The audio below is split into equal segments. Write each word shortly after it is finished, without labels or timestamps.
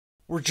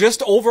We're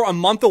just over a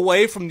month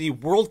away from the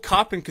World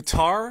Cup in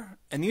Qatar,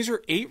 and these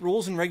are 8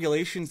 rules and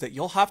regulations that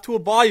you'll have to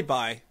abide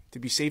by to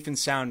be safe and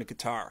sound in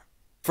Qatar.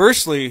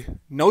 Firstly,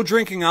 no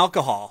drinking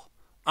alcohol.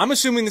 I'm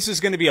assuming this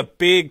is going to be a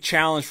big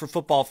challenge for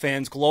football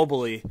fans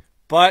globally,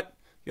 but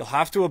you'll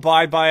have to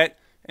abide by it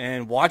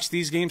and watch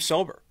these games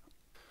sober.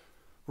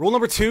 Rule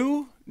number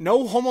 2,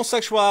 no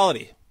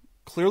homosexuality.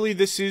 Clearly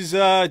this is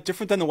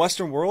different than the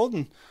Western world,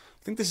 and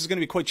I think this is going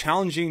to be quite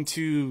challenging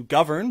to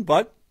govern,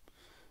 but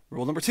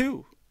rule number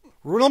 2.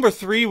 Rule number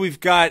 3, we've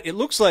got, it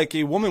looks like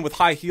a woman with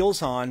high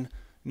heels on,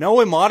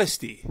 no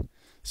immodesty.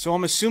 So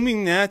I'm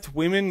assuming that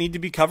women need to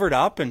be covered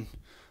up, and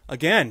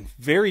again,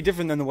 very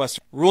different than the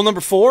Western. Rule number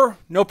 4,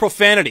 no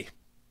profanity.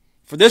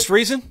 For this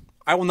reason,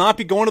 I will not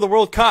be going to the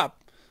World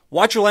Cup.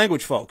 Watch your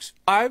language, folks.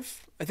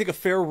 5, I think a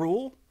fair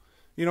rule.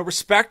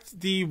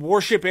 Respect the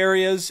worship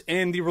areas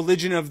and the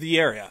religion of the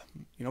area.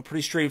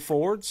 Pretty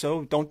straightforward,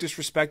 so don't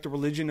disrespect the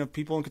religion of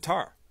people in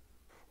Qatar.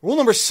 Rule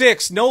number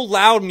 6, no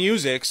loud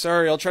music.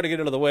 Sorry, I'll try to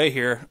get out of the way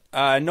here.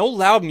 No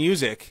loud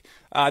music.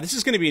 This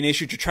is going to be an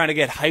issue to trying to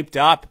get hyped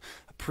up.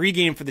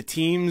 Pre-game for the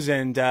teams,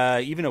 and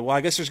even, well,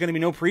 I guess there's going to be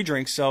no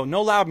pre-drinks, so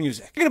no loud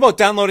music. Thinking about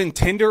downloading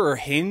Tinder or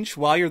Hinge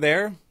while you're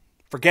there?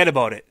 Forget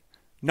about it.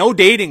 No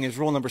dating is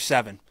rule number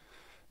 7.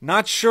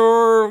 Not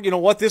sure,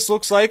 what this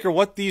looks like or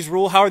what these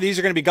how these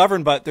are going to be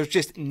governed, but there's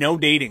just no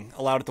dating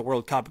allowed at the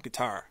World Cup in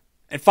Qatar.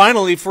 And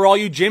finally, for all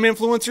you gym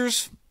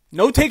influencers,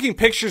 no taking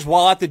pictures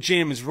while at the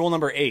gym is rule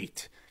number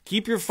 8.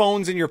 Keep your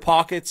phones in your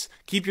pockets,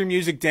 keep your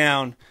music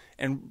down,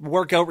 and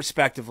work out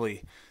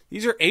respectively.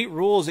 These are 8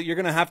 rules that you're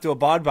going to have to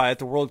abide by at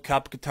the World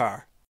Cup Qatar.